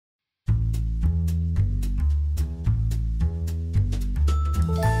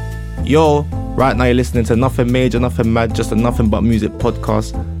Yo, right now you're listening to Nothing Major, Nothing Mad, just a Nothing But Music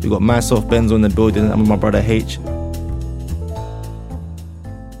podcast. We got myself, Benzo in the building, and with my brother H.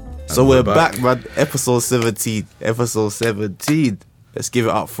 So we're back, man. Episode 17. Let's give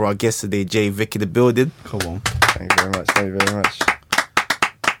it up for our guest today, Jay Vic in the building. Come on. Thank you very much.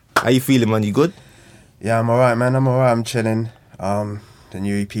 How you feeling, man? You good? Yeah, I'm alright, man. I'm chilling. The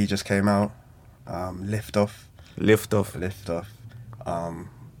new EP just came out. Lift Off.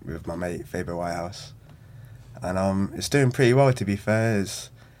 With my mate Faber Whitehouse. And it's doing pretty well, to be fair.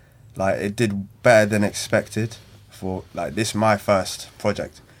 It did better than expected. This is my first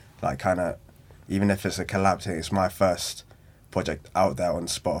project. Even if it's a collab thing, it's my first project out there on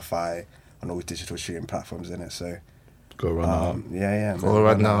Spotify, on all digital streaming platforms, innit? So go run that up. Yeah. Go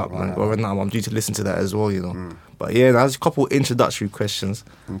run that up, man. Go run that up. I'm due to listen to that as well, you know. But yeah, there's a couple introductory questions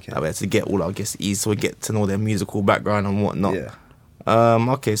that we had to get all our guests easy, so we get to know their musical background and whatnot. Yeah.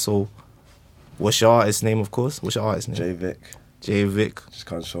 Okay, so what's your artist name, of course? What's your artist name? Jay Vic. J-Vic. Just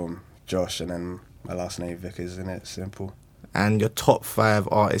comes from Josh, and then my last name Vickers, innit? Simple. And your top 5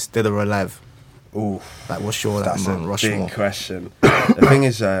 artists dead or alive? Ooh, What's your that's Mount a Rushmore? big question. The thing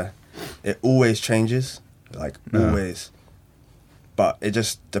is, it always changes, always. But it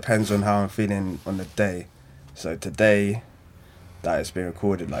just depends on how I'm feeling on the day. So today, that it's been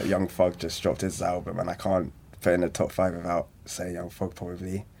recorded, Young Thug just dropped his album, and I can't put in the top 5 without saying Young Thug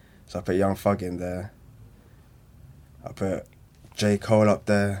probably. So I put Young Thug in there. I put J. Cole up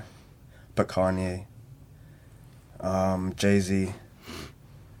there. Put Kanye. Jay-Z.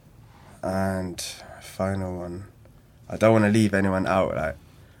 And final one. I don't want to leave anyone out,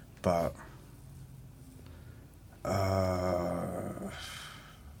 but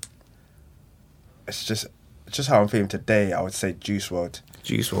it's just how I'm feeling today. I would say Juice WRLD.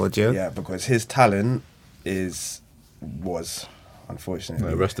 Juice WRLD, yeah? Yeah, because his talent was unfortunately.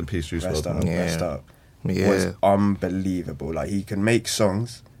 No, rest in peace, Juice WRLD. Rest up. Yeah. Was unbelievable. He can make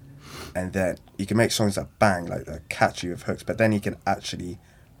songs, and then he can make songs that bang, that catch you with hooks, but then he can actually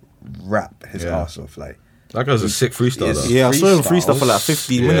rap his ass off. That guy's a sick freestyler. Yeah, I saw him freestyle for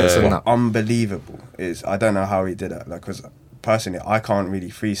 15 minutes and that. Unbelievable. I don't know how he did it. Because personally, I can't really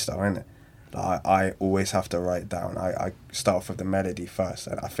freestyle, innit? I always have to write down. I start off with the melody first,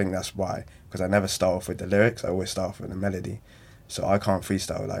 and I think that's why. Because I never start off with the lyrics. I always start off with the melody. So I can't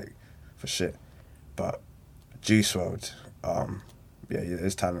freestyle for shit. But Juice WRLD,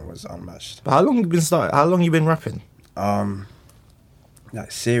 his talent was unmatched. But how long you been rapping?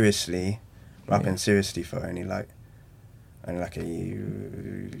 Seriously, rapping seriously for only a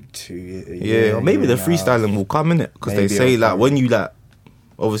year, 2 years. Yeah, or maybe the freestyling will come, innit? Because they say when you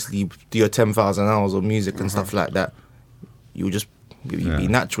obviously do your 10,000 hours of music and stuff like that, you'll just be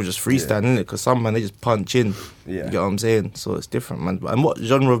natural just freestyling, innit? Because some man, they just punch in. Yeah. You get what I'm saying? So it's different, man. And what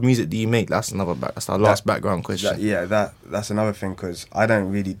genre of music do you make? That's our last background question. That's another thing, because I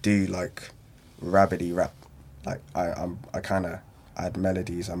don't really do rabbity rap. I kind of add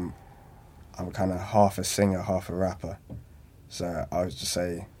melodies. I'm kind of half a singer, half a rapper. So I would just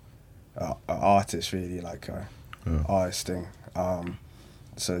say an artist, really, artist thing.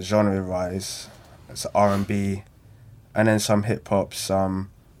 So genre-wise, it's R&B, and then some hip-hop, some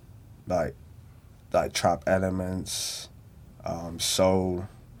trap elements, soul,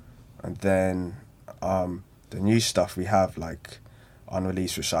 and then the new stuff we have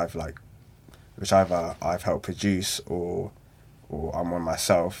unreleased, which either I've helped produce or I'm on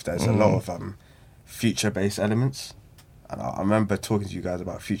myself. There's a lot of future-based elements, and I remember talking to you guys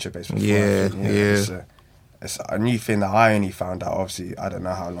about future-based before. Yeah. It's a new thing that I only found out. Obviously, I don't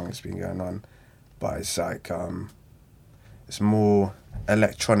know how long it's been going on, but it's it's more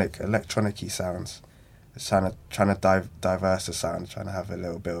electronic-y sounds. It's trying to diverse the sound, trying to have a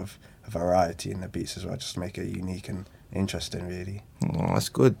little bit of variety in the beats as well, just to make it unique and interesting, really. Oh, that's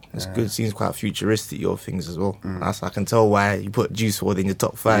good. That's good. Seems quite futuristic, your things as well. I can tell why you put Juice WRLD in your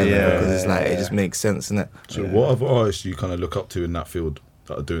top 5, because it just makes sense, innit? So what other artists do you kind of look up to in that field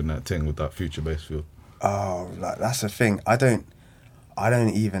that are doing that thing with that future-based field? Oh, that's the thing. I don't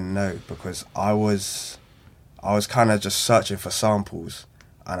even know, because I was kind of just searching for samples,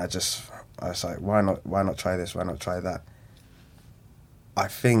 and I was like, why not try this? Why not try that? I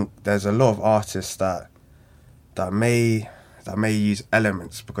think there's a lot of artists that may use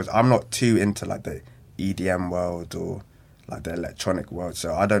elements, because I'm not too into the EDM world or the electronic world,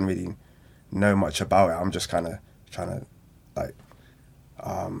 so I don't really know much about it. I'm just kind of trying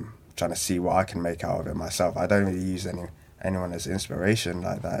to see what I can make out of it myself. I don't really use anyone as inspiration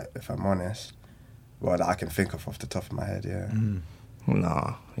like that, if I'm honest. Well, that I can think of off the top of my head, yeah.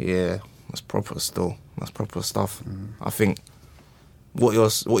 Nah, yeah, that's proper still. That's proper stuff. I think what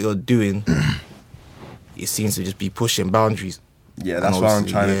you're doing, it seems to just be pushing boundaries. Yeah, And that's what I'm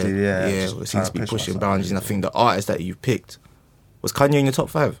obviously, trying to do. Yeah, yeah, just it trying seems to be push pushing myself. boundaries. And I think the artist that you picked was Kanye in your top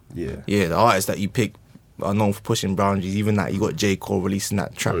 5. Yeah. Yeah, the artists that you picked are known for pushing boundaries. Even that you got J. Cole releasing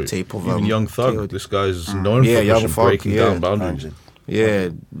that trap Right. tape of Even Young Thug. K.O.D.. This guy's known Yeah, for Young pushing, Thug, breaking yeah. down boundaries. 100. Yeah,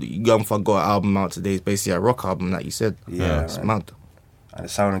 Young Thug got an album out today. It's basically a rock album, like you said. Yeah, It's man. mad. And it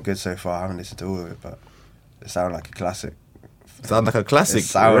sounded good so far. I haven't listened to all of it, but it sounded like a classic. Sound like a classic. It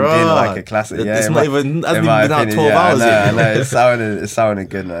sounded Bruh. like a classic. Yeah, It's in not my- even, hasn't in even my been out opinion, 12 yeah, hours yet. I know. It sounded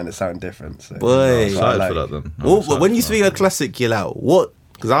good, man. It sounded different. So, Boy. so Excited I for like- that then. Well, excited when you for speak that. a classic, you're like, what?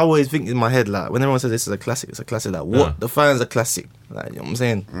 Because I always think in my head, like, when everyone says this is a classic, it's a classic. Like, what Yeah. defines a classic? Like, you know what I'm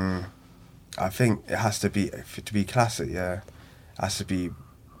saying? I think it has to be to be classic. Yeah, it has to be.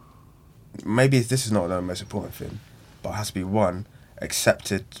 Maybe this is not the most important thing, but it has to be one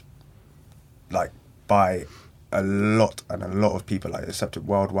accepted, like by a lot of people, like accepted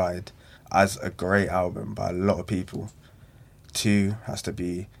worldwide as a great album by a lot of people. 2 has to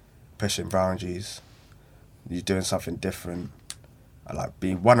be pushing boundaries. You're doing something different, like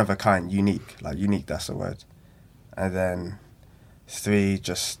being one of a kind, unique. Like unique, that's the word. And then 3,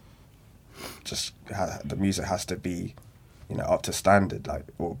 the music has to be, up to standard, like,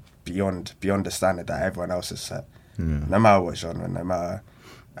 or beyond the standard that everyone else has set. No matter what genre, no matter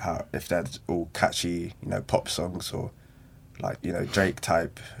if they're all catchy, pop songs or like Drake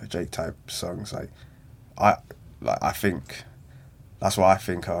type songs. I think that's why I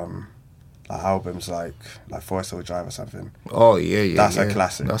think like albums like Forest Hill Drive or something. Oh, yeah. That's a yeah.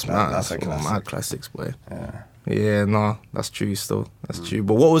 classic. That's That- mad. that's That's a one of classic. my classics, boy. Yeah. Yeah, no, that's true still. That's true.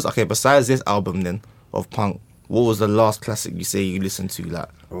 But what was, okay, besides this album then, of Punk, what was the last classic you say you listened to, like,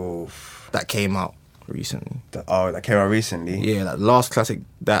 Oh, that came out recently? that came out recently. Yeah, like, last classic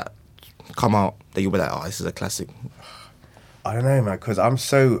that come out that you were like, oh, this is a classic. I don't know, man, because I'm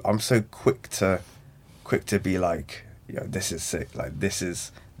so quick to be like, this is sick, like this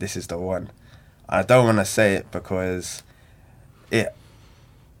is the one. And I don't want to say it because it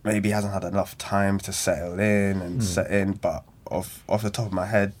maybe hasn't had enough time to settle in and set in, but off the top of my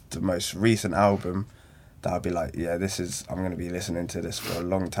head, the most recent album that I'll be like, yeah, I'm going to be listening to this for a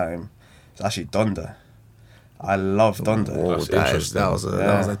long time. It's actually Donda. I love Donda. Whoa, That's that interesting. was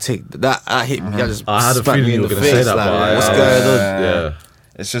a tick. That hit me. Just I had a smacked me feeling in you were the going to say face, that, like, but what's I- going on? Yeah.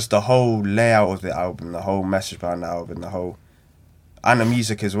 It's just the whole layout of the album, the whole message behind the album, and the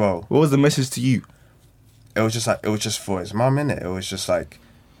music as well. What was the message to you? It was just for his mum, innit? It was just like,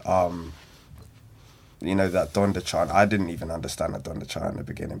 that Donda chant. I didn't even understand the Donda chant in the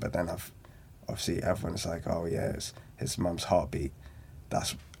beginning, but then obviously everyone's like, oh yeah, it's his mum's heartbeat.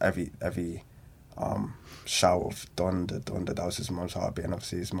 That's every shout of Donda, that was his mum's heartbeat, and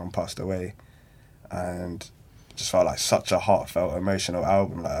obviously his mum passed away, and it just felt like such a heartfelt, emotional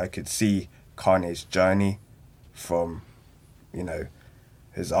album. Like I could see Kanye's journey from,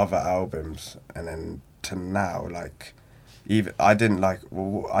 his other albums, and then to now, like, even I didn't like.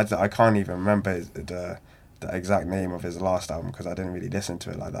 Well, I can't even remember the exact name of his last album because I didn't really listen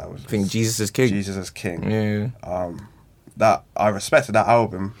to it like that. I think Jesus is King. Jesus is King. Yeah. That I respected that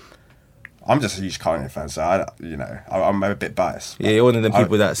album. I'm just a huge Kanye fan, so I'm a bit biased. Yeah, you're one of the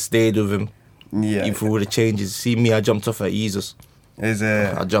people that stayed with him. Yeah, Even through all the changes. See me, I jumped off at Jesus. is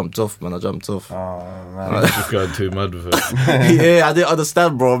it? I jumped off, man. I jumped off. Oh man, Just going too mad with it. Yeah, I didn't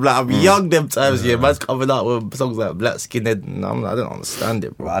understand, bro. I'm like, I'm young them times, yeah. Man's coming out with songs like Black Skinhead, and I don't understand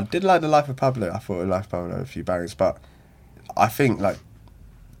it, bro. Well, I did like The Life of Pablo. I thought The Life of Pablo had a few bangers, but I think like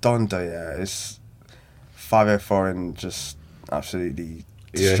Donda, yeah, it's 504 and just absolutely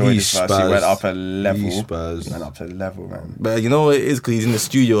destroyed his verse. He went up a level. He spazzed. He went up a level, man. But you know what it is? Because he's in the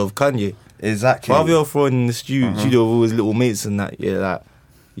studio of Kanye. Exactly. Fabio throwing in the studio of all his little mates and that, yeah, like,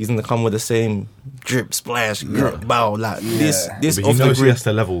 he's gonna come with the same drip, splash, grip, bow, like, this But he off the knows he grid. has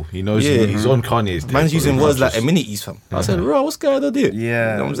to level. He knows Yeah. he's on Kanye's. dick, Man's bro. using He words can't like just- amenities, fam. I said, bro, what's going on here?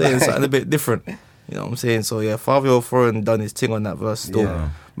 Yeah. You know what I'm saying? Something a bit different. You know what I'm saying? So yeah, Fabio Foreign done his thing on that verse still. Yeah.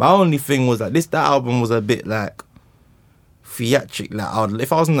 My only thing was that that album was a bit like theatric. Like,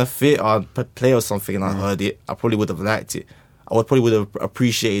 if I was in the theatre, I'd play or something and I heard it, I probably would have liked it. I would have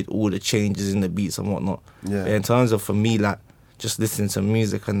appreciated all the changes in the beats and whatnot. Yeah. But in terms of, for me, like, just listening to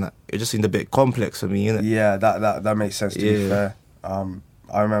music and that, it just seemed a bit complex for me, innit? Yeah, that makes sense, to be Yeah. fair.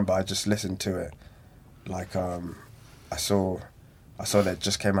 I remember I just listened to it. Like, I saw that it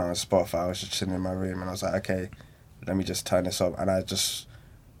just came out on Spotify. I was just sitting in my room and I was like, okay, let me just turn this up. And I just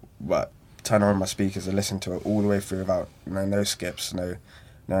turn on my speakers and listen to it all the way through without no skips, no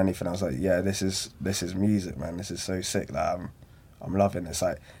anything. I was like, yeah, this is music, man. This is so sick. Like, I'm loving it. It's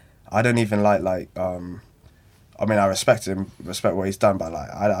like, I don't even like I mean, I respect him, respect what he's done, but like,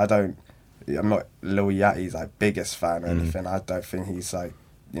 I'm not Lil Yachty's like biggest fan or anything. I don't think he's like,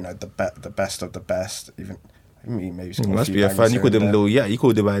 you know, the best of the best. Even maybe he must be a fan. You called him Lil Yachty. You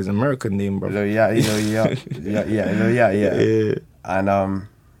called him by his American name, bro. Lil Yachty, Lil Yachty, yeah. And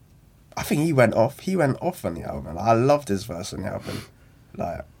I think he went off. He went off on the album. I loved his verse on the album.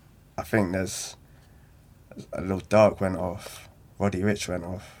 Like, I think there's a Lil Durk went off. Roddy Ricch went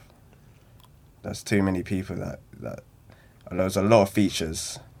off. There's too many people that there was a lot of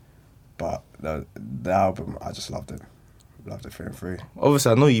features, but the album, I just loved it. Loved it through and through.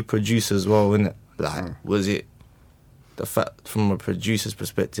 Obviously, I know you produce as well, innit? Like, was it the fact from a producer's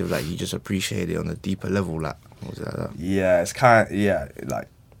perspective, like you just appreciate it on a deeper level, like was it like that? Yeah, it's kind of like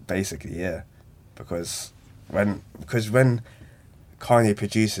basically because when Kanye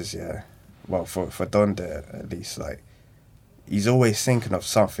produces, well for Donda at least, like he's always thinking of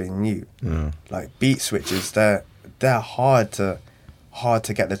something new. Like beat switches, they're hard to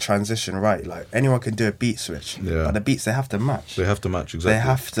get the transition right. Like anyone can do a beat switch, but the beats they have to match. They have to match,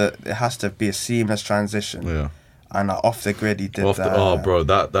 exactly. It has to be a seamless transition. Yeah. And Off the Grid, he did that. Oh, bro,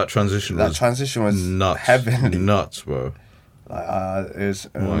 that transition. That transition was nuts, heavenly. nuts, bro. Like it was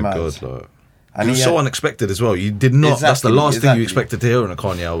oh my mad. God, like. And it was so unexpected as well. You did not. That's the last thing you expected to hear on a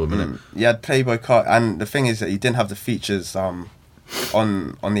Kanye album, innit? You had Playboy Carti, and the thing is that you didn't have the features on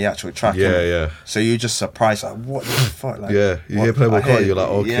the actual track. Yeah. So you're just surprised, like, what the fuck? Like, you hear Playboy Carti, you're like,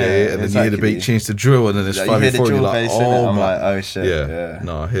 okay, and then you hear the beat change to drill, and then it's 5-4, you're like, oh I'm my, like, oh shit. Yeah.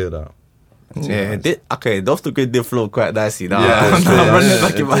 No, I hear that. Yeah, the Off the Grid did flow quite nicely. Now I'm running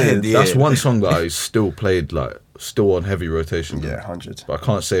back in my head. That's one song that I still played, like, still on heavy rotation. Yeah, 100. But I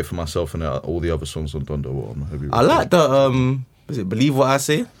can't say it for myself and all the other songs on Donda were on heavy rotation. I like the was it Believe What I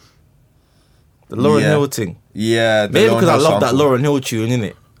Say? The Lauryn Hill thing. Yeah, maybe because I love that Lauryn Hill tune,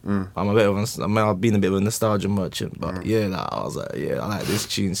 innit? I've been a bit of a nostalgia merchant, but like, I was like, I like this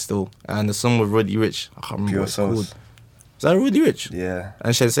tune still. And the song with Roddy Ricch, I can't remember what it's called. Is that Roddy Ricch? Yeah.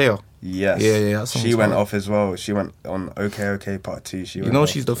 And Shenseea? Yes. Yeah. That she went off as well. She went on OK Part 2.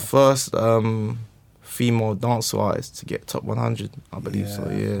 She's the first female dancehall artist to get top 100, I believe so.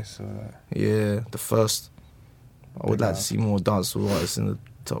 Yeah, the first. I would like to see more dancehall artists in the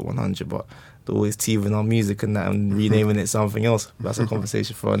top 100, but they're always teasing our music and that and renaming it something else. That's a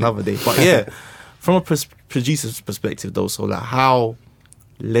conversation for another day. But yeah, from a producer's perspective though, so like how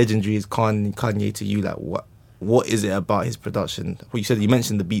legendary is Kanye to you? Like what is it about his production? Well, you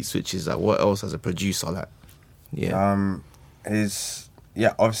mentioned the beat switches. Like what else as a producer? Like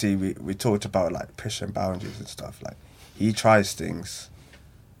obviously we talked about like pushing boundaries and stuff. Like he tries things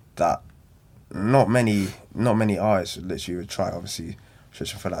that not many artists literally would try. Obviously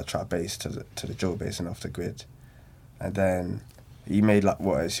switching for that trap bass to the drill bass and Off the Grid, and then he made like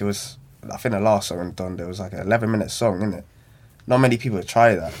I think the last song on Donda was like an 11-minute song, innit? Not many people would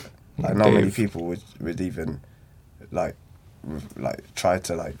try that. Like not many people would even like try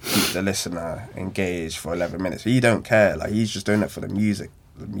to like keep the listener engaged for 11 minutes. He don't care. Like he's just doing it for the music.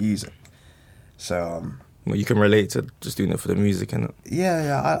 So well, you can relate to just doing it for the music, innit?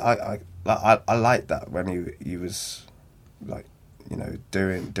 Yeah. I like that when he was like, you know,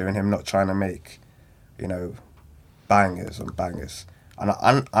 doing him, not trying to make, you know, bangers on bangers. And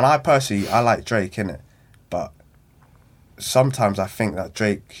I personally, I like Drake, innit? But sometimes I think that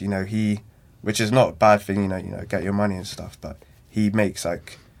Drake, you know, which is not a bad thing, you know, get your money and stuff, but he makes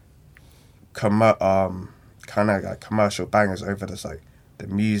like kind of like commercial bangers over the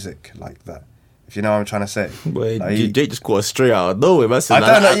music like that. If you know what I'm trying to say. Well, like Drake just got us straight out of nowhere. I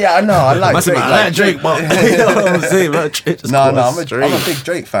don't know. Yeah, I know. I like Drake. I like Drake, but you know what I'm saying? I'm a big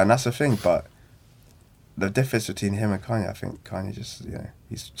Drake fan. That's the thing. But the difference between him and Kanye, I think Kanye just, you know,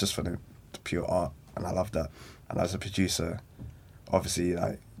 he's just for the pure art, and I love that. And as a producer, obviously,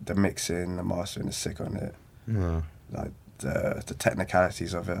 like the mixing, the mastering is sick on it. Yeah. Like the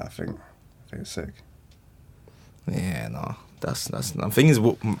technicalities of it, I think it's sick. Yeah, no. That's the thing is,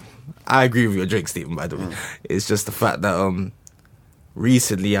 I agree with your Drake statement, by the way. It's just the fact that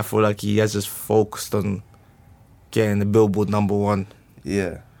recently I feel like he has just focused on getting the Billboard #1.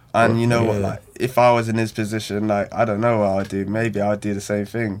 Yeah. And you know what, like, if I was in his position, like, I don't know what I'd do. Maybe I'd do the same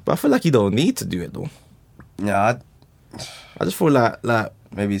thing. But I feel like he don't need to do it, though. Yeah, I just feel like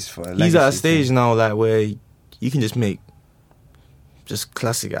maybe it's for a he's at a stage now, like, where you can just make just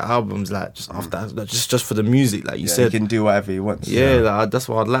classic albums, like just after that, just for the music, like you said. He can do whatever he wants. Yeah, like, that's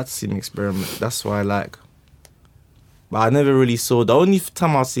why I'd like to see him experiment. That's why but I never really saw. The only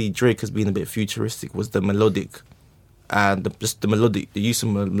time I see Drake as being a bit futuristic was the melodic, and the use of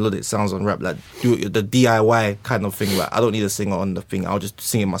melodic sounds on rap, like the DIY kind of thing. Like I don't need a singer on the thing. I'll just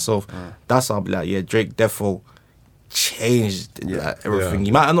sing it myself. That's how I'll be like, yeah, Drake defo changed like, everything.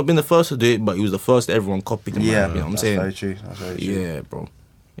 He might have not been the first to do it, but he was the first everyone copied him. Yeah, you know what I'm that's saying? very true. That's very true. Yeah, bro.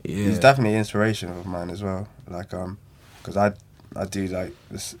 Yeah. He's definitely an inspiration of mine as well. Like, because I do like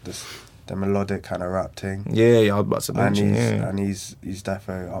the melodic kind of rap thing. Yeah, I was about to mention. And he's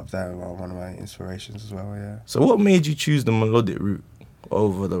definitely up there, one of my inspirations as well. Yeah. So what made you choose the melodic route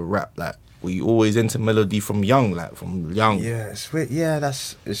over the rap? Like, were you always into melody from young? Yeah, it's weird. Yeah,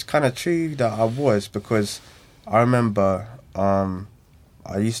 it's kind of true that I was, because I remember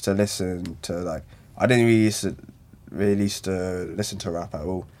I used to listen to, like, I didn't really used to listen to rap at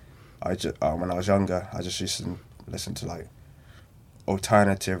all. I just when I was younger, I just used to listen to like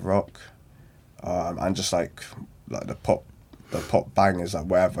alternative rock, and just like the pop bangers, like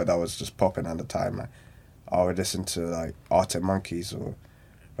whatever that was just popping at the time. Like, I would listen to like Arctic Monkeys or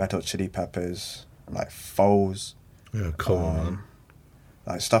Red Hot Chili Peppers, and like Foles. Yeah, cool, man.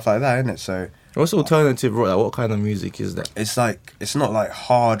 Like stuff like that, innit? So what's alternative rock? Like, what kind of music is that? it's like, it's not like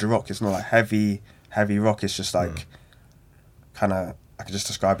hard rock. It's not like heavy rock. It's just like kind of, I can just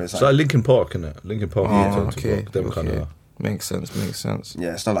describe it as It's like Linkin Park, innit? Linkin Park. Okay. Kind of. Makes sense.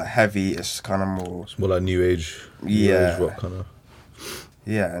 Yeah, it's not like heavy. It's kind of more. It's more like new age rock kind of.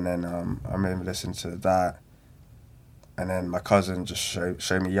 Yeah, and then I remember listening to that, and then my cousin just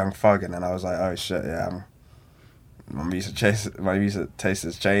showed me Young Thug, and then I was like, oh shit, yeah, my music taste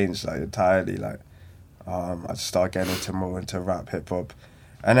has changed like entirely. Like, I just started getting more into rap, hip hop,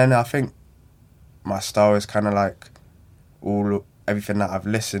 and then I think my style is kind of like everything that I've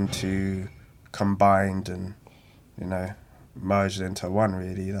listened to combined and, you know, merged into one.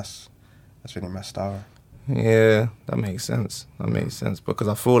 Really, that's really my style. Yeah, that makes sense. Because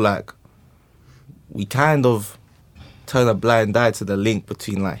I feel like we kind of turn a blind eye to the link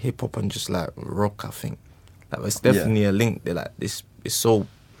between like hip hop and just like rock. I think like it's definitely a link. They're like, this is so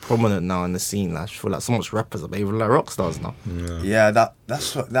prominent now in the scene. Like, I feel like so much rappers are even like rock stars now. Yeah,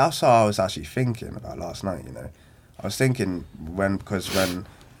 that's what I was actually thinking about last night. You know, I was thinking because when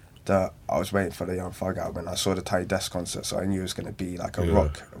I was waiting for the Young Thug album, I saw the Tiny Desk concert, so I knew it was going to be like a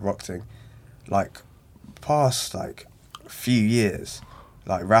rock thing. Like, past like few years,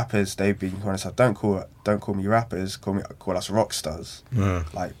 like rappers, they've been calling us, don't call me rappers, call us rock stars.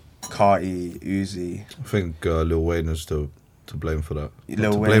 Like Carti, Uzi. I think Lil Wayne is to blame for that.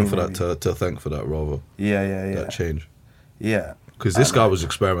 To thank for that rather. Yeah. That change. Yeah. Because this guy was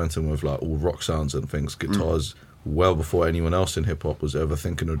experimenting with like all rock sounds and things, guitars, well before anyone else in hip hop was ever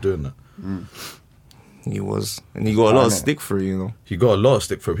thinking of doing that. He was, and he got a lot of stick for it, you know. He got a lot of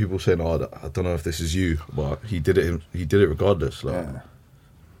stick for it. People saying, "Oh, I don't know if this is you," but he did it. He did it regardless. Like,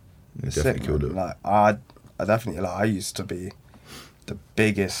 he definitely killed it. Like, I definitely, like, I used to be the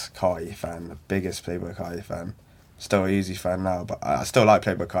biggest Carti fan, the biggest Playboy Carti fan. Still a Uzi fan now, but I still like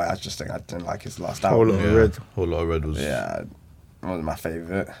Playboy Carti. I just think I didn't like his last album. Whole Lot of Red was. Yeah. Wasn't my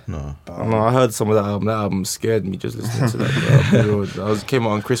favourite. No. But, no, I heard some of that album. That album scared me just listening to that. Came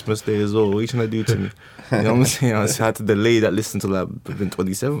out on Christmas Day as well. What are you trying to do to me? You know what I'm saying? I had to delay that listen to like within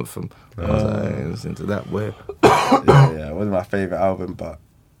 27th. I was like, listening to that. Where? Yeah, it wasn't my favourite album, but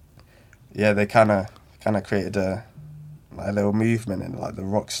yeah, they kind of created a little movement in like the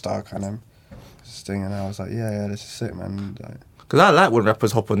rock star kind of thing, and I was like, yeah, this is sick, man. Because I like when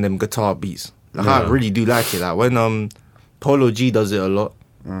rappers hop on them guitar beats. Like, I really do like it. Like when Polo G does it a lot.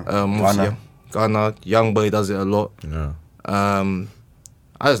 Ghana, Youngboy does it a lot. Yeah. I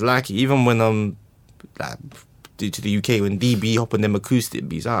just like it. Even when like due to the UK, when DB hop on them acoustic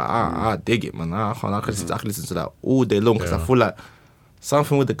beats, I dig it, man. I can listen to that all day long, because I feel like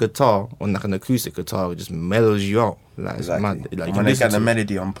something with the guitar on like an acoustic guitar just mellows you out. Like, exactly. It's mad. Like, when they get the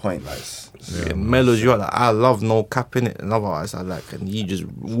melody on point, like it mellows you out. Like, I love No Cap in it. Another artist I like, and he just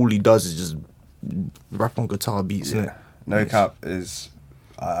all he does is just rap on guitar beats, innit? No Cap is,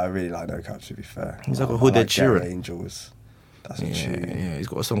 I really like No Cap, to be fair. He's like a hooded Sheeran. Angels. That's a tune. Yeah, he's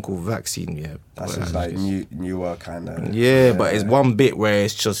got a song called Vaccine, yeah. That's his like newer kind of. Yeah, but it's one bit where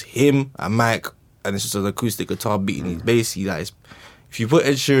it's just him, a mic, and it's just an acoustic guitar beat, and he's basically like, if you put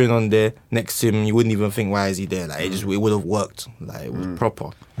Ed Sheeran on there next to him, you wouldn't even think, why is he there? Like, it would have worked. Like, it was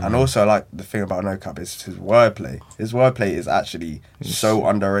proper. And also, like, the thing about No Cap is his wordplay. His wordplay is actually so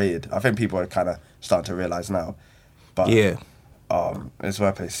underrated. I think people are kind of starting to realise now. But his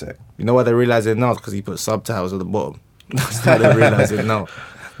wordplay's sick. You know why they realise it now? Because he put subtitles at the bottom. That's why they realise it now.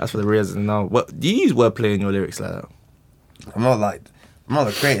 That's what they realise it now. What, do you use wordplay in your lyrics like that? I'm not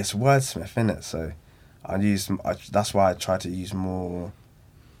the greatest wordsmith, innit? So that's why I try to use more,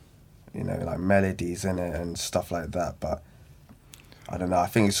 you know, like melodies in it and stuff like that. But I don't know. I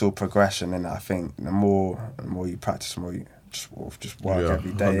think it's all progression, and I think the more you practice, the more you just work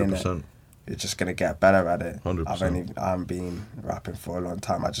every day, 100%. you're just gonna get better at it. 100%. I haven't been rapping for a long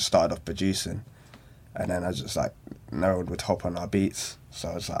time. I just started off producing, and then I just like no one would hop on our beats, so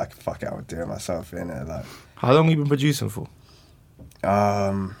I was like, fuck it, I would do it myself, innit? Like, How long have you been producing for?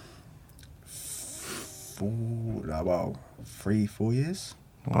 About 3-4 years.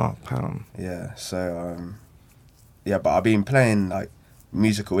 Wow, pound. Yeah, so yeah, but I've been playing like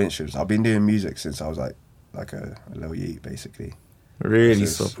musical instruments. I've been doing music since I was like a little yeet, basically. Really,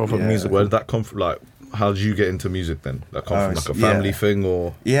 So so proper yeah. music. Where did that come from? Like, how did you get into music then? That come from like a family thing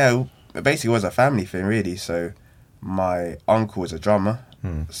or? Yeah, it basically was a family thing, really. So my uncle was a drummer,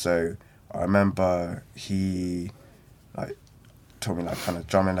 so I remember he like taught me like kind of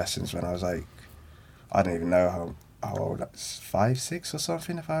drumming lessons when I was like, I don't even know how old, like 5, 6 or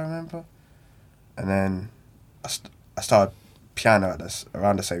something, if I remember. And then I started piano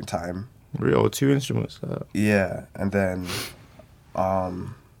around the same time. Real 2 instruments. Yeah, and then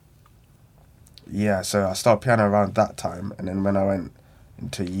yeah, so I started piano around that time, and then when I went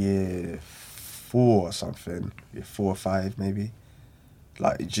into year 4 or something, year 4 or 5 maybe,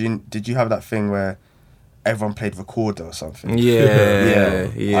 like did you have that thing where everyone played recorder or something? Yeah.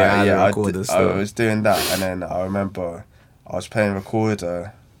 I was doing that, and then I remember I was playing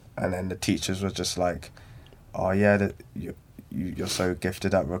recorder, and then the teachers were just like, "Oh yeah, you're so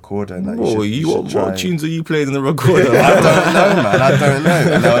gifted at recorder." And what tunes are you playing in the recorder? I don't know, man. I don't know.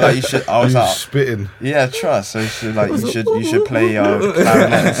 And they were like, "You should." I was like, spitting. "Yeah, trust." So you should play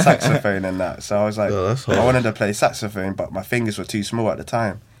clarinet and saxophone and that. So I was like, I wanted to play saxophone, but my fingers were too small at the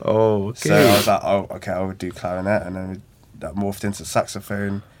time. Oh, okay. So I was like, "Oh, okay, I would do clarinet," and then that morphed into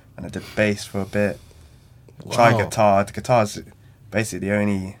saxophone, and I did bass for a bit. Wow. Tried guitar. The guitar's basically the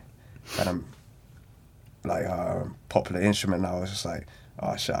only kind of like popular instrument now. I was just like,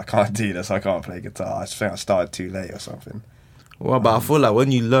 oh shit, I can't do this. I can't play guitar. I just think I started too late or something. Well, but I feel like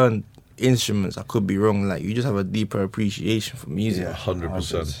when you learn instruments, I could be wrong. Like you just have a deeper appreciation for music. Yeah,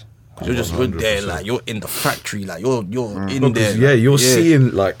 100%. You're just good there, like you're in the factory, like you're in there. Yeah, you're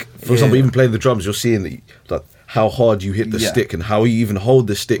seeing like, for example, even playing the drums, you're seeing that like how hard you hit the stick and how you even hold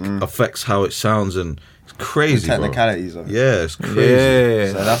the stick affects how it sounds, and it's crazy. The technicalities of it. Yeah, it's crazy.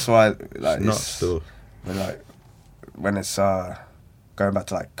 Yeah. So that's why like It's nuts still. When it's going back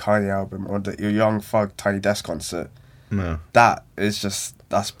to like Kanye album or your Young Thug Tiny Desk concert, that is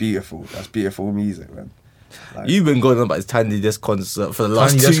that's beautiful. That's beautiful music, man. Like, You've been going on about this Tiny Desk concert for the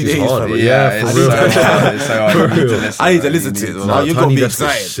last Tiny 2 Desk is days, hard, fam. yeah, it's for real. so hard. It's so hard. I need to listen to it. No, Like, you've got to Tiny be Desk is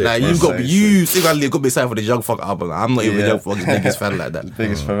excited. sick, Like man. you've got So you single-handedly got to be excited for the Young Thug album. Like, I'm not even Young Thug's biggest fan like that.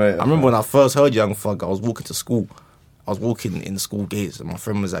 Biggest promoter. I remember when I first heard Young Thug, I was walking to school. I was walking in the school gates, and my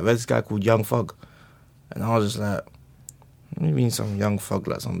friend was like, "Where's this guy called Young Thug?" And I was just like, "What do you mean some Young Thug,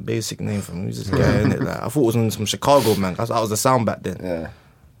 like some basic name from who's this guy?" Innit? Like, I thought it was on some Chicago man. That was the sound back then. Yeah.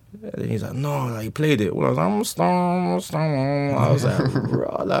 And then he's like, "No, like he played it." Well, I was like, "I'm a star." I was like,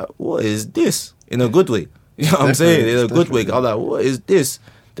 "Bro, like what is this?" In a good way. You know what I'm saying? In a good way. I was like, "What is this?"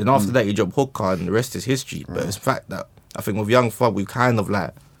 Then after that, he dropped Hooker, and the rest is history. But it's the fact that I think with Young Thug, we kind of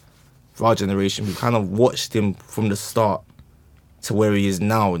like, for our generation, we kind of watched him from the start to where he is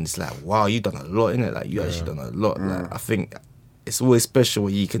now, and it's like, wow, you done a lot, innit? Like you actually done a lot. Like I think it's always special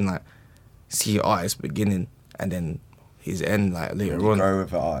when you can like see your artist beginning and then his end like later on. Grow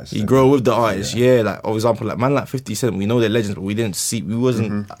with the artist. You grow with the artist, yeah. Like for example, like man like 50 Cent, we know they're legends, but we didn't see, we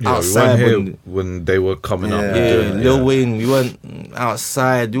wasn't outside we weren't here when they were coming up. Yeah, Lil Wayne, we weren't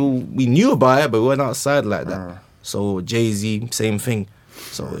outside. We knew about it, but we weren't outside like that. So Jay-Z, same thing.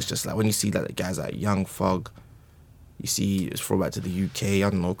 So it's just like when you see like the guys like Young Thug, you see it's throwback to the UK,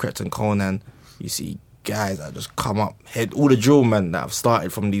 I don't know, Crept and Conan, you see guys that just come up, head all the drill men that have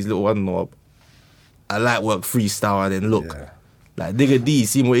started from these little, I don't know, a light work freestyle, and then look. Like Digga D,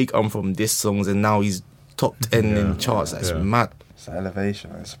 see where he come from, this songs, and now he's top 10 in charts. That's mad. It's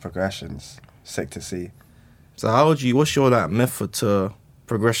elevation, it's progressions. Sick to see. So what's your like method to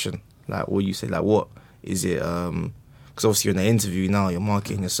progression? Like what you say, like what is it? Because obviously you're in an interview now, you're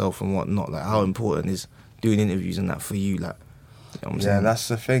marketing yourself and whatnot. Like how important is doing interviews and that for you? Like, you know what I'm saying? That's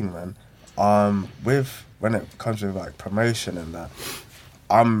the thing, man. When it comes with like promotion and that,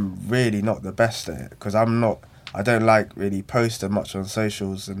 I'm really not the best at it because I don't like really posting much on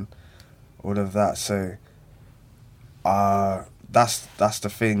socials and all of that. So that's the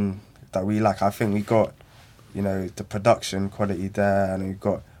thing that we like. I think we got, the production quality there, and we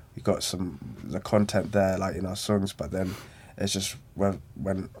got the content there, like in our songs. But then it's just when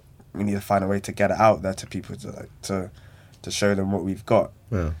we need to find a way to get it out there to people to show them what we've got.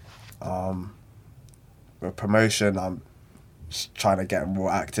 Yeah. With promotion, I'm just trying to get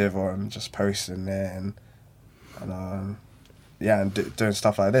more active on just posting there and doing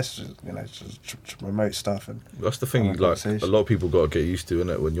stuff like this, you know, just promote stuff. And that's the thing. Like a lot of people got to get used to,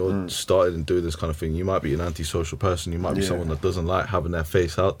 innit? When you're starting and doing this kind of thing, you might be an antisocial person. You might be someone that doesn't like having their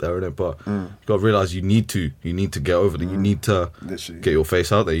face out there, innit? But you got to realize you need to get over that. You need to get your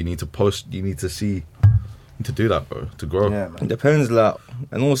face out there. You need to post. You need to do that, bro, to grow. Yeah, man. It depends, like,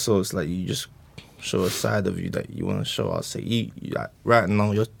 and also it's like you just show a side of you that you want to show. I'll say you like, right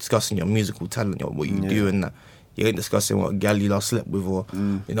now you're discussing your musical talent, what you do, and that you ain't discussing what gal you last slept with, or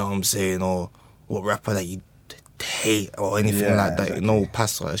you know what I'm saying, or what rapper that you hate or anything like that. Exactly. No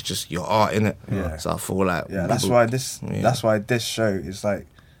passer, it's just your art, innit? Yeah. So I feel like that's why this show is like,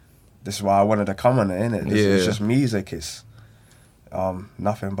 this is why I wanted to come on it, innit? It's just music. It's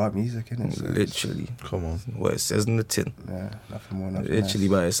nothing but music, innit? So literally, come on, what it says in the tin. Yeah, nothing more, nothing literally,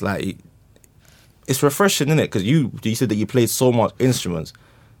 less. but it's like it's refreshing, innit? Because you said that you played so much instruments.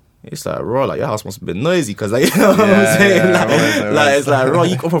 It's like, raw, like your house must have been noisy, because like, you know what I'm saying? Like it's like, raw,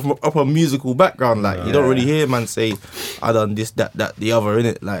 you come from a musical background, like you don't really hear man say, I done this, that, the other,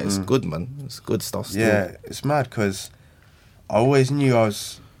 innit? Like it's good, man. It's good stuff still. Yeah, it's mad because I always knew I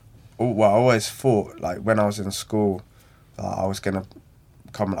always thought, like when I was in school, I was gonna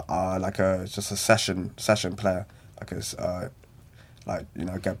become like just a session player, like you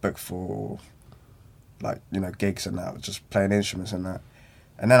know, get booked for like, you know, gigs and that, just playing instruments and that.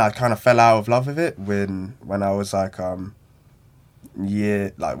 And then I kind of fell out of love with it when I was like when I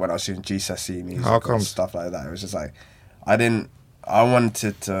was doing GCSE music and stuff like that. It was just like I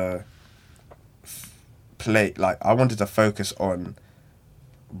wanted to play, like I wanted to focus on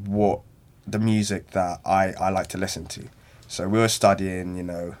what the music that I like to listen to. So we were studying, you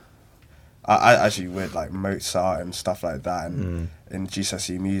know, I actually would like Mozart and stuff like that, and in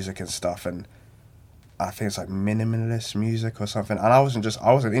GCSE music and stuff, and I think it's like minimalist music or something, and I wasn't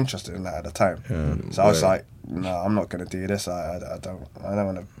interested in that at the time. So I was like, no, I'm not gonna do this. I don't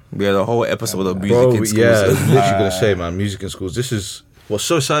want to. We had a whole episode of music in schools. Yeah, I was literally gonna say, man, music in schools. This is what's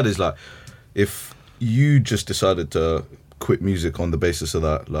so sad is like, if you just decided to quit music on the basis of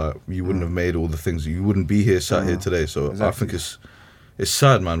that, like you wouldn't have made all the things. You wouldn't be here, sat here today. So exactly. I think it's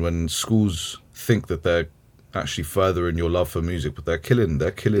sad, man, when schools think that they're actually furthering your love for music, but they're killing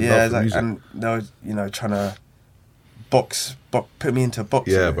love for music. And they were, you know, trying to put me into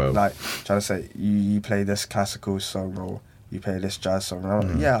boxing. Yeah, bro. Like trying to say you play this classical song or you play this jazz song.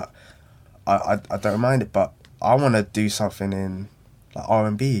 And I don't mind it, but I want to do something in like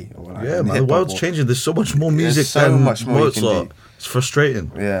R&B or like man. The world's changing. There's so much more music than much more Mozart. It's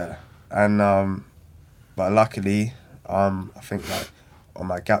frustrating. Yeah, and but luckily, I think like on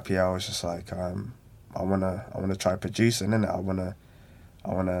my gap year, I was just like I wanna try producing, innit? I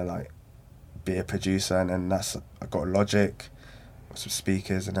wanna like be a producer, and then I got Logic, some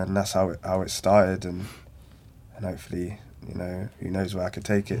speakers, and then that's how it started, and hopefully, you know, who knows where I could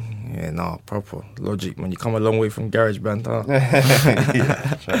take it. Yeah, no, proper Logic, man. You come a long way from GarageBand, huh?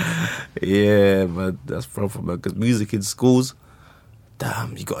 Yeah, man, that's proper, man. Because music in schools,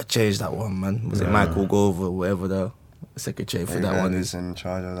 damn, you gotta change that one, man. Was it Michael Gove or whatever the secretary for that one is in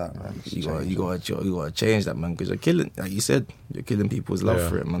charge of that, man. You gotta change that, man, because you're killing, like you said, you're killing people's love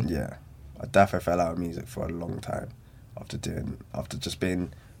for it, man. Yeah, I definitely fell out of music for a long time after just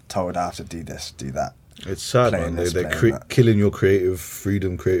being told I have to do this, do that. It's sad, man. They're killing your creative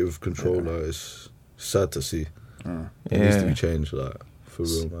freedom, creative control. Like, it's sad to see. It needs to be changed, like, for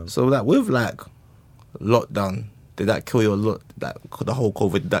real, man. So like with like lockdown, did that kill your the whole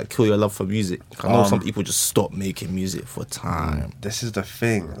COVID? Did that kill your love for music? I know some people just stopped making music for time. This is the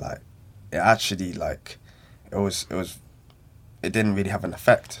thing, like it actually like it didn't really have an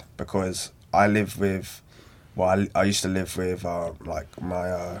effect because I used to live with like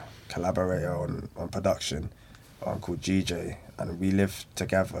my collaborator on production called GJ, and we lived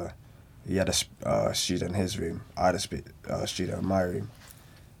together. He had a studio in his room, I had a studio in my room,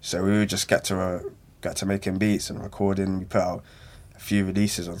 so we would just get to making beats and recording. We put out a few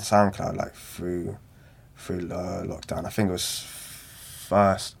releases on SoundCloud like through lockdown. I think it was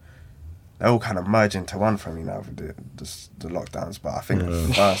first. They all kind of merge into one for me now with the lockdowns, but I think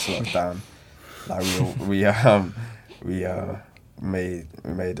the first lockdown, like we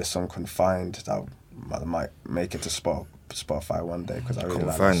made a song Confined that might make it to Spotify one day because I really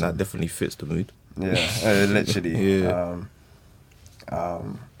like Confined. That definitely fits the mood. Yeah, literally. Yeah.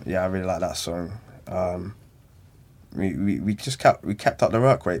 I really like that song. We kept up the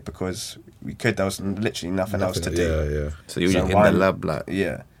work rate because we could. There was literally nothing else to do. Yeah. So you were in the lab, like.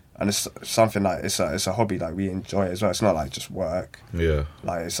 Yeah, and it's something like it's a hobby like we enjoy as well. It's not like just work. Yeah.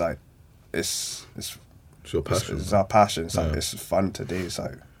 Like it's like it's your passion. It's our passion. It's like it's fun to do. It's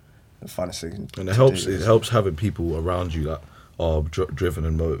like the funnest thing. And it helps. It helps having people around you that are driven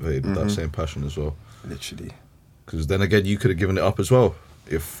and motivated with that same passion as well. Literally. Because then again, you could have given it up as well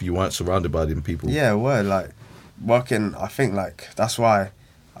if you weren't surrounded by them people. Yeah, well, like working. I think like that's why.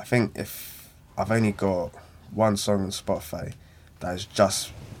 I think if I've only got one song on Spotify that is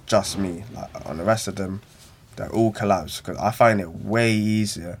just me, like on the rest of them, they're all collabs because I find it way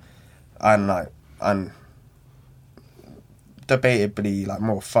easier and debatably like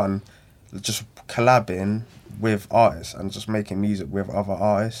more fun just collabing with artists and just making music with other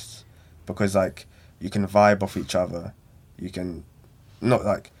artists because like you can vibe off each other, you can not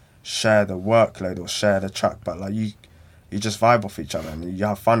like share the workload or share the track, but like you just vibe off each other and you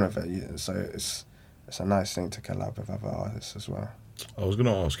have fun with it. So it's a nice thing to collab with other artists as well. I was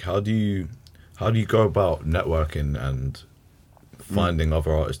gonna ask, how do you go about networking and finding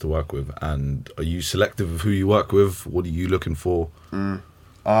other artists to work with, and are you selective of who you work with? What are you looking for?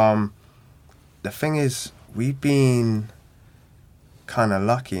 The thing is, we've been kind of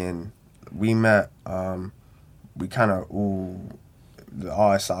lucky and we met, we kind of all, the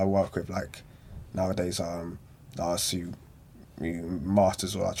artists that I work with, like nowadays, the artists who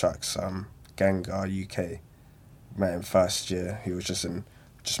masters all our tracks, Gengar UK, met him first year. He was just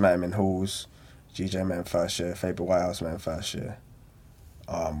met him in halls. GJ met him first year. Faber Whitehouse met him first year.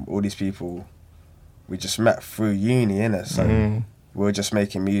 All these people, we just met through uni, innit? So we were just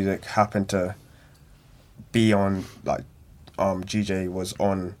making music. Happened to be on like, GJ was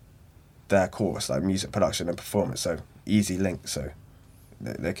on their course, like music production and performance. So easy link. So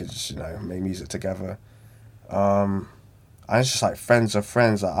they could just make music together. And it's just like friends of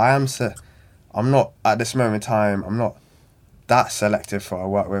friends. Like I'm not at this moment in time. I'm not that selective for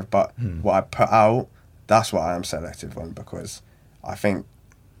what I work with, but what I put out, that's what I am selective on because I think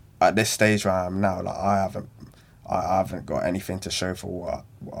at this stage where I am now, like I haven't got anything to show for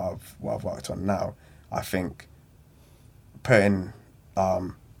what I've worked on now. I think putting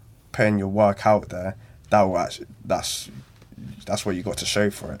your work out there, that's what you got to show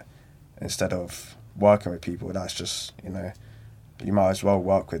for it, instead of working with people. That's just you might as well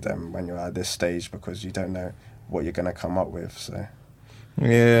work with them when you're at this stage because you don't know what you're gonna come up with. So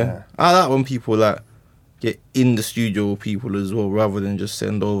yeah. I like when people like get in the studio with people as well, rather than just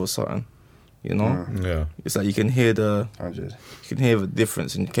send over something. Yeah, it's like you can hear the 100. You can hear the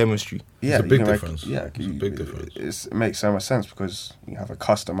difference in chemistry. Yeah, it's a big difference. It's a big difference. It makes so much sense because you have a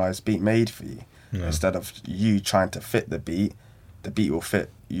customized beat made for you instead of you trying to fit the beat. The beat will fit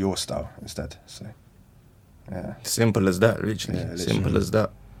your style instead. So yeah, simple as that. Literally, simple as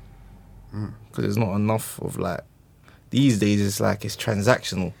that. Because there's not enough of like these days. It's like it's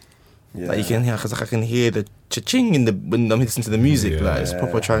transactional. Yeah. Like you can hear, cause like I can hear the cha-ching when I'm listening to the music. Yeah. Like it's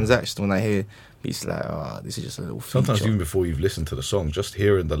proper transaction when I hear beats like, this is just a little feature. Sometimes even before you've listened to the song, just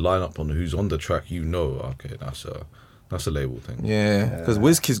hearing the lineup on who's on the track, okay, that's a label thing. Yeah, because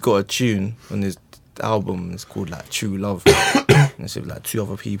Wizkid's got a tune on his album. It's called like True Love, and it's with like 2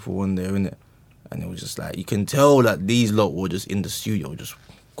 other people on there, innit? And it was just like you can tell that these lot were just in the studio, just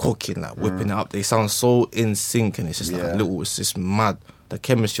cooking, like whipping it up. They sound so in sync, and it's just like it's just mad. The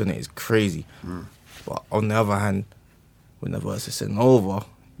chemistry on it is crazy. But on the other hand, when the verse is sent over,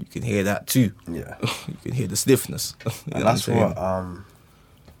 you can hear that too. Yeah. You can hear the stiffness. And that's what I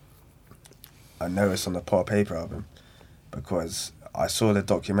noticed on the Pot Paper album, because I saw the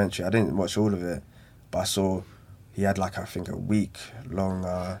documentary. I didn't watch all of it, but I saw he had like, I think, a week long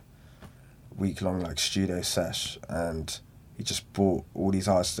like studio sesh, and he just brought all these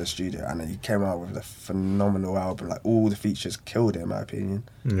artists to the studio, and then he came out with a phenomenal album. Like all the features killed it, in my opinion.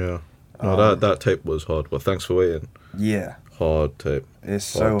 Yeah, no, that tape was hard. But thanks for waiting. Yeah, hard tape. It's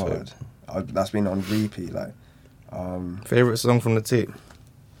so hard. That's been on repeat. Like, favorite song from the tape?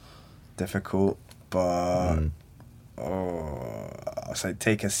 Difficult, but I'll say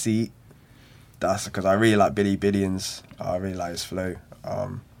Take a Seat. That's because I really like Billy Billions. I really like his flow.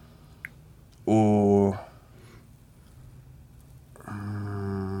 Or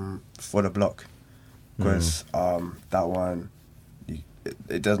For the Block, because that one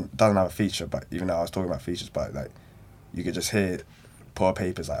it doesn't have a feature, but even though I was talking about features, but like you could just hear Poor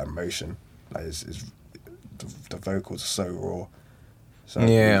Paper's like emotion, like the vocals are so raw. So yeah,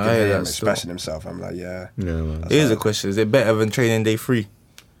 you can hear him expressing expressing himself. I'm like, yeah. Man. Here's a question: is it better than Training Day 3?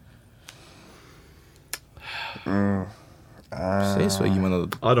 Say so, you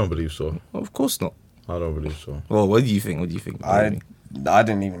man. I don't believe so. Of course not. I don't believe so. Well, what do you think? What do you think? I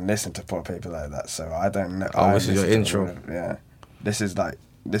didn't even listen to Poor Paper like that, so I don't know. Oh, this is your intro. Yeah, this is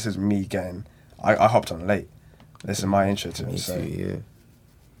me getting. I hopped on late. This is my intro to him. So yeah.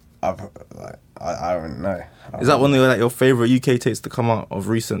 I don't know. Is that one of like your favorite UK tapes to come out of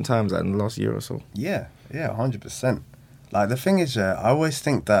recent times, like in the last year or so? Yeah, 100%. Like the thing is, I always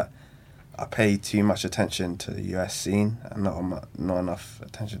think that I pay too much attention to the US scene and not enough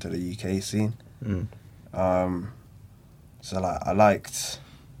attention to the UK scene. So like I liked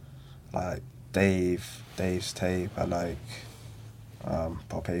like Dave's tape. I like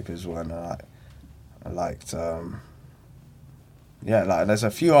Pop Paper's one. I liked like there's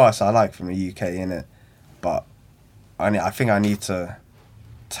a few artists I like from the UK in it, but I think I need to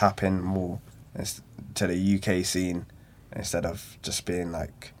tap in more to the UK scene instead of just being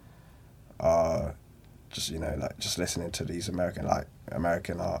like just listening to these American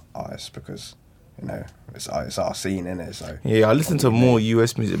artists, because it's our scene, innit? So yeah, I listen to more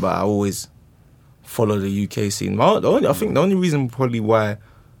US music, but I always follow the UK scene. I think the only reason probably why,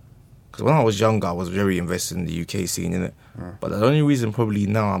 because when I was younger, I was very invested in the UK scene, innit? But the only reason probably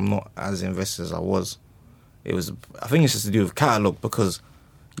now I'm not as invested as I was, I think it's just to do with catalogue, because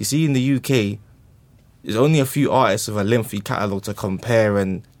you see in the UK, there's only a few artists with a lengthy catalogue to compare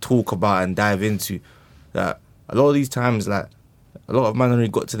and talk about and dive into. That a lot of these times, like, a lot of man only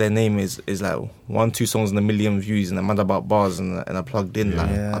got to their name is like 1-2 songs and 1 million views and a mad about bars and a plugged in.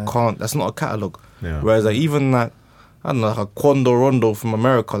 I can't. That's not a catalogue. Yeah. Whereas like even like, I don't know, like a Quando Rondo from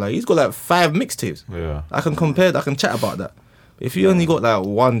America, like he's got like 5 mixtapes. Yeah. I can compare. I can chat about that. But if you only got like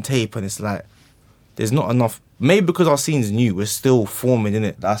 1 tape and it's like there's not enough. Maybe because our scene's new, we're still forming,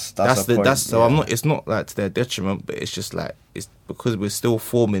 innit? That's the point. So I'm not. It's not like to their detriment, but it's just like it's because we're still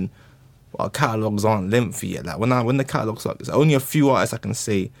forming. Our catalogues aren't lengthy yet. Like when the catalogues are, there's only a few artists I can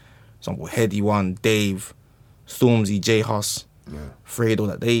say. For example, Heady One, Dave, Stormzy, J Hus, Fredo.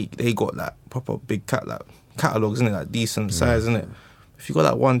 That they got like proper big catalogues, innit? Like decent size, innit? If you got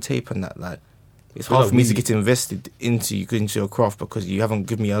that 1 tape and that, like, it's hard for me to get invested into your craft because you haven't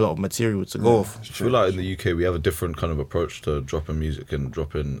given me a lot of material to go off. I feel like in the UK we have a different kind of approach to dropping music and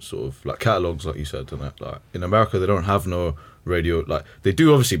dropping sort of like catalogues, like you said, and that. Like in America they don't have no radio, like they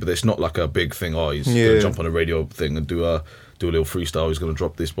do obviously, but it's not like a big thing. He's gonna jump on a radio thing and do a little freestyle. He's gonna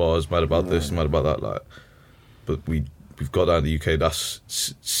drop this bar. He's mad about this, mad about that. Like, but we've got that in the UK. That's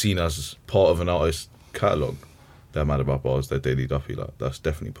seen as part of an artist's catalogue. They're mad about bars. They're Daily Duppy. Like that's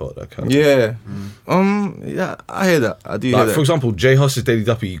definitely part of their catalogue. Yeah. Yeah, I hear that. I do hear that. For example, J Hus's Daily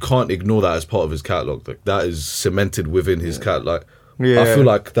Duppy. You can't ignore that as part of his catalogue. Like that is cemented within his catalogue. I feel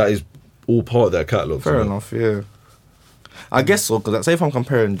like that is all part of their catalogue. Fair enough. Yeah. I guess so, because say if I'm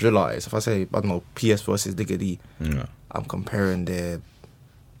comparing drill artists, if I say, I don't know, PS versus Digga D, I'm comparing their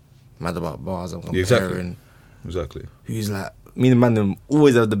Mad About Bars, I'm comparing... Exactly. Who's like, me and the man them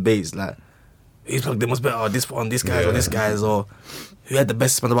always have debates, like, who's plugged in what's better, this one, this guy's or this guy's, or who had the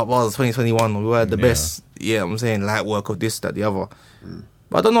best Mad About Bars 2021, or who had the best, I'm saying, light work of this, that, the other.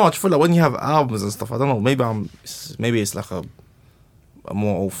 But I don't know, I just feel like when you have albums and stuff, I don't know, maybe it's like a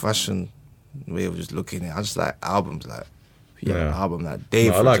more old-fashioned way of just looking at it. I just like albums, like, an album like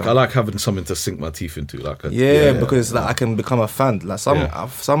Dave. I like having something to sink my teeth into, like because like I can become a fan. Like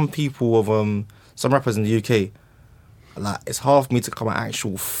some people of some rappers in the UK, like it's hard for me to become an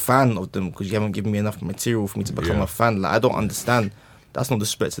actual fan of them because you haven't given me enough material for me to become a fan. Like I don't understand. That's not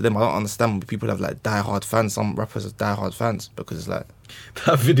disrespect to them. I don't understand when people have like die-hard fans. Some rappers have die-hard fans because it's like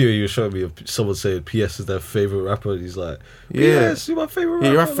that video you were showing me of someone saying PS is their favourite rapper. And he's like, PS, you're my favourite rapper.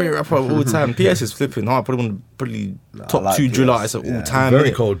 Yeah, you're my favourite rapper of all time. PS is flipping hard. Probably one of the top 2 drill artists of all time.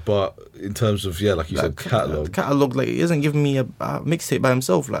 Very cold, but in terms of like you said, catalogue, like he hasn't given me a mixtape by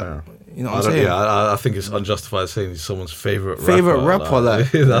himself. Like you know what I'm saying? I think it's unjustified saying he's someone's favourite rapper.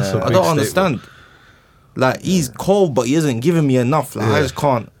 Like, that's I don't understand. Like he's cold, but he hasn't given me enough. Like I just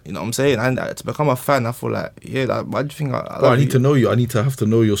can't, you know what I'm saying? And to become a fan, I feel like why do you think I need to know you? I need to have to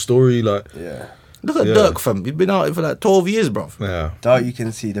know your story. Like look at Dirk, fam. He's been out for like 12 years, bro. Yeah, Dirk, you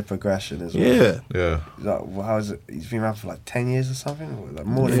can see the progression as well. Yeah. Like, how is it? He's been around for like 10 years or something, or like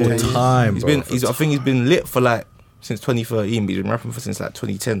more than 10 years. Time. I think he's been lit for like since 2013. But he's been rapping since like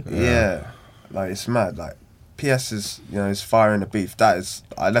 2010. Yeah, like it's mad. Like PS is, is fire in the beef. That is,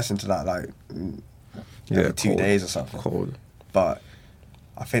 I listened to that like. 2 days or something. Cold. But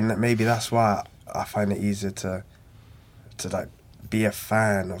I think that maybe that's why I find it easier to like be a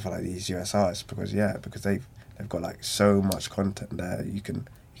fan of like these US artists because they've got like so much content there. You can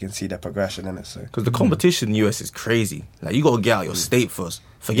see their progression in it. So because the competition in the US is crazy. Like you got to get out your state first.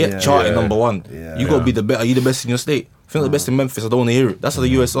 Forget charting number 1. Yeah. You got to be the best. Are you the best in your state? If you're not the best in Memphis, I don't want to hear it. That's how the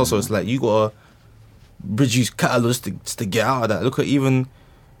US also. It's like you got to bridge use catalogs to get out of that. Look at even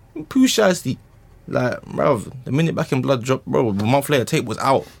Pooh Shiesty. Like, bro, the minute Back in Blood dropped, bro, a month later, tape was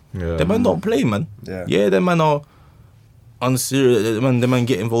out. Yeah. Them man don't play, man. Yeah, them man are unserious. Them man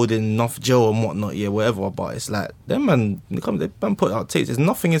get involved in enough jail and whatnot, whatever. But it's like, them man put out tapes. There's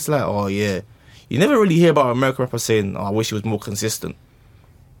nothing, it's like, oh, yeah, you never really hear about an American rapper saying, "Oh, I wish he was more consistent."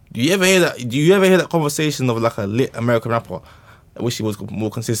 Do you ever hear that? Do you ever hear that conversation of like a lit American rapper? I wish he was more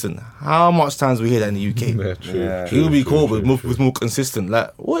consistent. How much times we hear that in the UK? Yeah, true. Yeah. He would be cool, but true. was more consistent.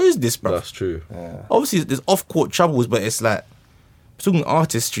 Like, what is this, bro? That's true. Yeah. Obviously, there's off-court troubles, but it's like talking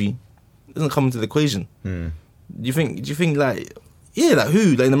artistry doesn't come into the equation. Do you think like, yeah, like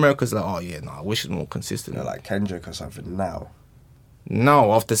who? Like in America's like, oh yeah, no, I wish it was more consistent. You know, like Kendrick or something now.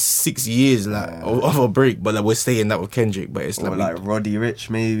 Now, after 6 years like Yeah. of a break, but like, we're saying that with Kendrick, but it's Or like, like Roddy Rich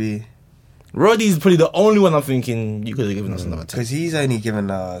maybe. Roddy's probably the only one I'm thinking you could have given us another tape. Because he's only given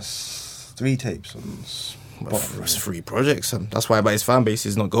us 3 tapes on But Spotify. it's 3 projects, and that's why but his fan base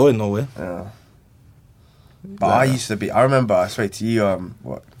is not going nowhere. Yeah. But I used to be. I remember I spoke to you.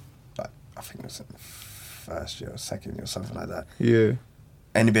 What? Like, I think it was in the first year or second year or something like that. Yeah,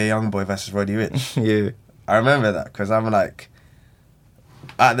 NBA YoungBoy versus Roddy Rich. yeah. I remember that because I'm like,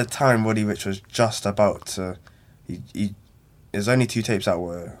 at the time Roddy Rich was just about to. There's only 2 tapes that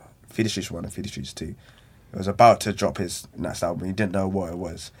were Feed the Streets 1 and Feed the Streets 2. It was about to drop his next album. He didn't know what it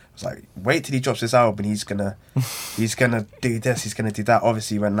was. It was like, wait till he drops his album. He's gonna do this. He's gonna do that.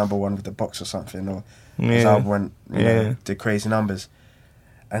 Obviously, he went number 1 with The Box or something, or his album went, did crazy numbers.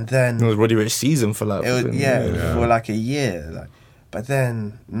 And then It was Roddy Rich season for like it was, for like a year. Like, but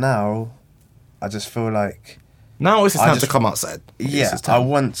then now, I just feel like now it's his I time just- to come outside. yeah, I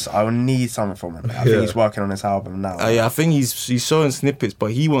will need something from him. I think he's working on his album now. Yeah, I think he's showing snippets,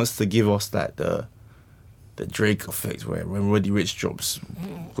 but he wants to give us that the Drake effect where when Roddy Rich drops,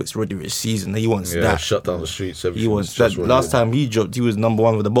 it's Roddy Rich season. He wants Yeah, that. shut down the streets. He Everything wants was that. just Roddy Last Rich. time he dropped, he was number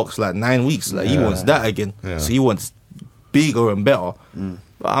 1 with The Box like 9 weeks. Like he Yeah. wants that again. Yeah. So he wants bigger and better.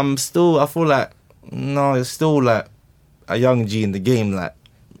 But I feel like no, it's still like a young G in the game. Like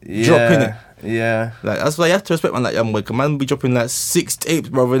dropping it. Yeah. Like that's why you have to respect man like young boy. 'Cause man be dropping like 6 tapes,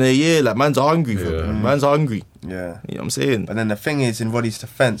 brother, in a year. Like man's hungry, for Yeah. man's hungry. Yeah. You know what I'm saying? But then the thing is, in Roddy's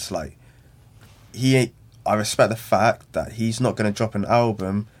defense, like, I respect the fact that he's not going to drop an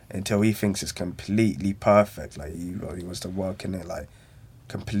album until he thinks it's completely perfect. Like, he wants to work in it, like,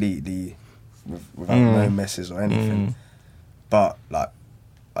 completely without no misses or anything. But, like,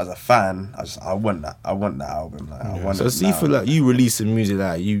 as a fan, I want that. I want that album. Like, I want So it see now. for like you releasing music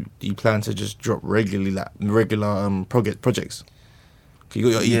like you plan to just drop regularly like regular projects.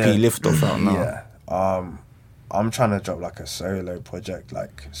 You got your EP Lift Off out now. Yeah. I'm trying to drop like a solo project,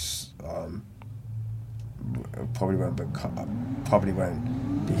 like probably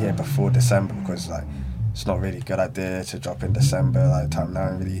won't be here before December because like it's not really a good idea to drop in December. Like time no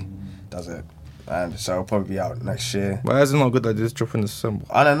one really does it, and so it'll probably be out next year. Why is it not good that this drop in December?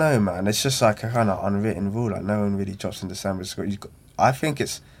 I don't know, man. It's just like a kind of unwritten rule. Like no one really drops in December. So I think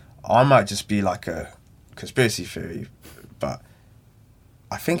I might just be like a conspiracy theory, but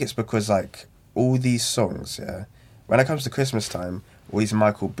I think it's because like all these songs, when it comes to Christmas time, all these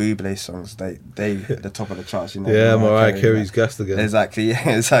Michael Bublé songs, they hit the top of the charts. You know, Yeah, Mariah Carey's gassed again. Exactly, yeah,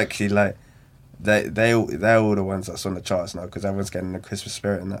 exactly. Like they're all the ones that's on the charts now because everyone's getting the Christmas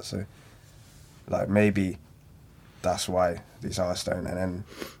spirit and that. So, like maybe that's why these artists don't, and then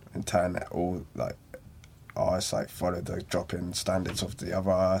in turn all like artists like follow the drop-in standards of the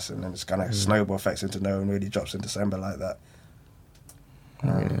other artists, and then it's kind of snowball effects into no one really drops in December like that.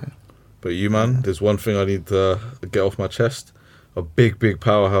 But you, man, there's one thing I need to get off my chest. A big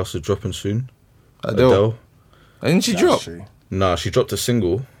powerhouse is dropping soon. Adele. Didn't she That's drop? true. Nah, she dropped a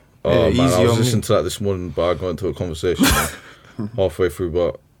single. Yeah, Oh man, Easy I was on Me. listening to that this morning, but I got into a conversation halfway through.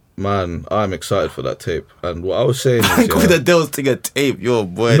 But man, I'm excited for that tape. And what I was saying is, Go with Adele's thing a tape, yo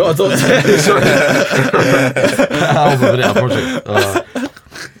boy. not a sorry, album, a project,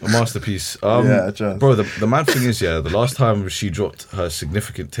 a masterpiece. Yeah, just. Bro, the mad thing is, the last time she dropped her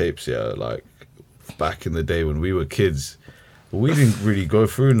significant tapes, like back in the day when we were kids, we didn't really go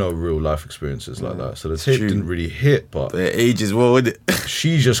through no real life experiences like that. So the tape true. didn't really hit, but The age as well, isn't it?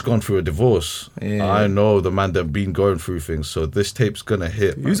 she's just gone through a divorce. Yeah. I know the man that been going through things, so this tape's gonna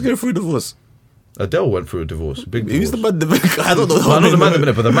hit. Who's man. going through divorce? Adele went through a divorce, big divorce. Who's the man? I don't know. Well, not the man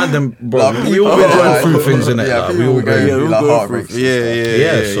that, but the man them, bro. Like, we all people- been going like, through things in it. yeah, like, we people all will go going. through, like, heartbreaks and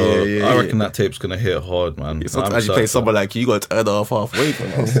Yeah, So I reckon that tape's gonna hit hard, man. It's I'm not as you excited play for someone like you got to turn it off halfway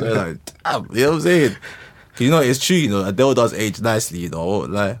from us. So like, damn, you know what I'm saying? 'Cause you know it's true. You know Adele does age nicely. You know, I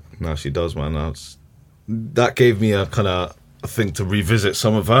won't lie. that. No, she does, man. That gave me a kind of thing to revisit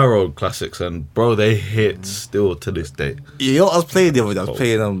some of her old classics, and bro, they hit still to this day. You know what I was playing the other day? I was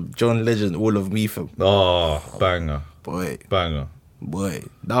playing John Legend, All of Me for Oh, banger, boy.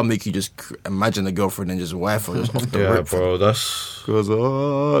 That'll make you just imagine a girlfriend and just wife her just off the Yeah, rip. bro, that's Cause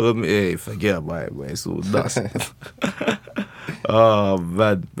hey, forget about it, man. It's all nuts. Oh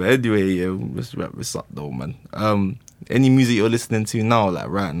man, but anyway, yeah, let's wrap this up though, man. Any music you're listening to now, like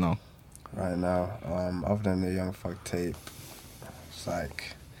right now? Right now, other than the Young Thug tape, it's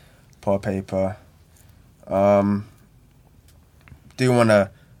like Poor Paper. Do want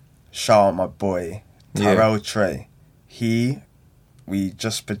to shout out my boy Tyrell Trey. We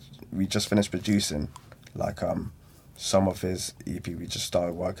just finished producing like some of his EP. We just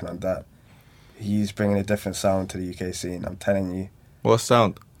started working on that. He's bringing a different sound to the UK scene. I'm telling you. What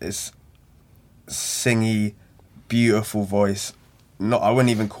sound? It's singy, beautiful voice. I wouldn't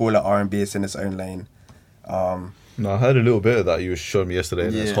even call it R&B. It's in its own lane. No, I heard a little bit of that you were showing me yesterday,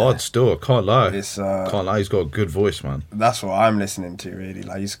 and it's hard still. I can't lie. Can't lie. He's got a good voice, man. That's what I'm listening to, really.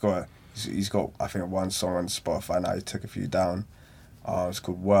 Like he's got I think one song on Spotify now. He took a few down. It's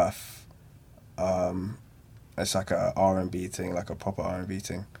called Worth. It's like a R&B thing, like a proper R&B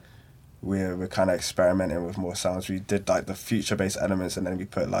thing. We're kind of experimenting with more sounds. We did like the future-based elements, and then we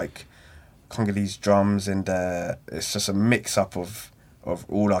put like Congolese drums in there. It's just a mix-up of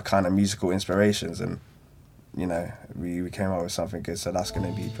all our kind of musical inspirations, and you know, we came up with something good. So that's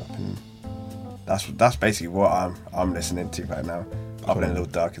gonna be dropping. That's basically what I'm listening to right now. Other than Lil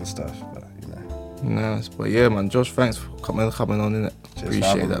Durk and stuff, but you know. Nice, but yeah, man. Josh, thanks for coming on, innit?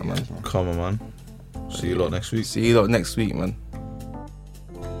 Appreciate that, man. Come on, man. See you lot next week. See you lot next week, man.